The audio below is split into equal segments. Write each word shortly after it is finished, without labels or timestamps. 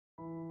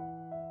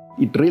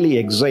It really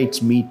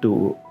excites me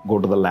to go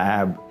to the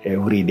lab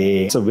every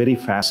day. It's a very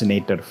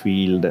fascinated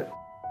field.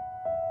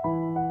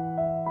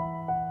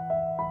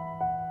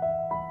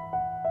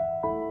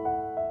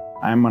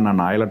 I'm an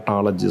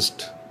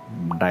isletologist,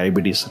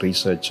 diabetes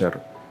researcher.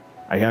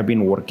 I have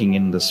been working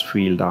in this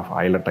field of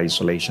islet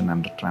isolation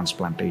and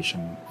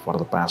transplantation for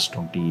the past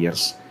 20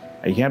 years.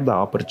 I had the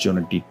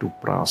opportunity to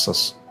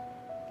process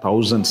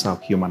thousands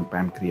of human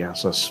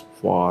pancreases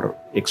for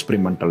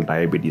experimental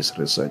diabetes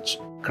research.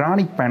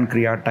 Chronic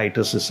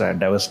pancreatitis is a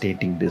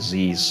devastating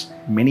disease.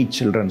 Many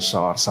children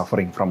are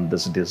suffering from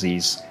this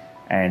disease,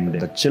 and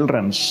the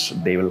children,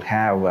 they will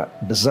have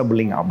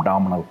disabling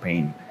abdominal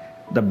pain.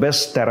 The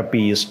best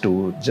therapy is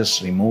to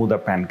just remove the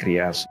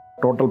pancreas.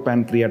 Total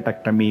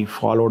pancreatectomy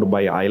followed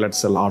by islet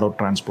cell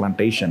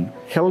autotransplantation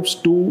helps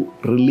to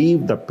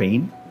relieve the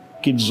pain.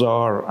 Kids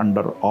are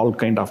under all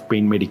kind of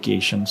pain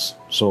medications,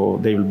 so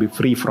they will be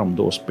free from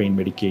those pain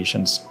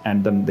medications,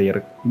 and then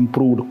their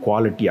improved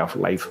quality of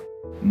life.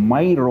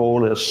 My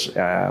role is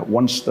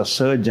once the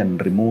surgeon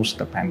removes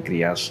the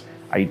pancreas,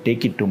 I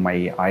take it to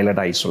my islet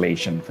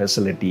isolation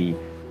facility,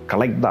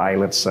 collect the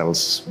islet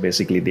cells,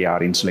 basically they are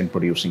insulin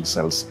producing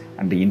cells,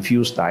 and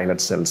infuse the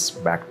islet cells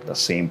back to the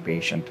same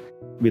patient.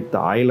 With the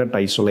islet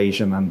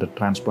isolation and the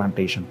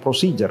transplantation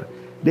procedure,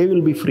 they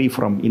will be free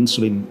from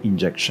insulin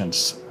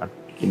injections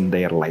in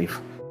their life.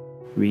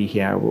 We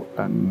have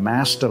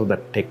mastered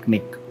the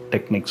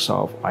techniques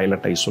of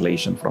islet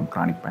isolation from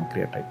chronic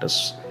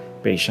pancreatitis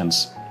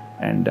patients,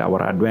 and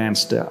our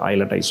advanced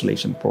islet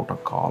isolation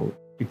protocol,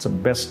 it's the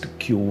best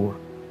cure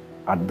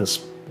at this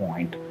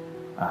point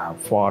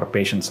for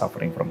patients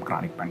suffering from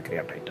chronic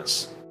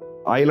pancreatitis.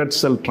 Islet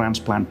cell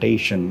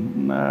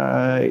transplantation,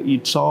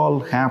 it's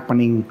all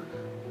happening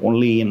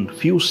only in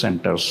few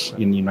centers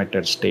in the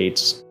United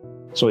States.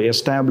 So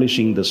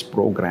establishing this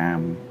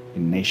program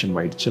in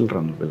nationwide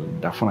children will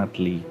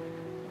definitely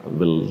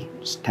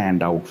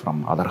stand out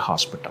from other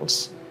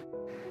hospitals.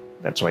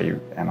 That's why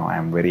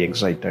I'm very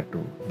excited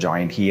to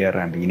join here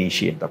and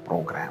initiate the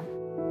program.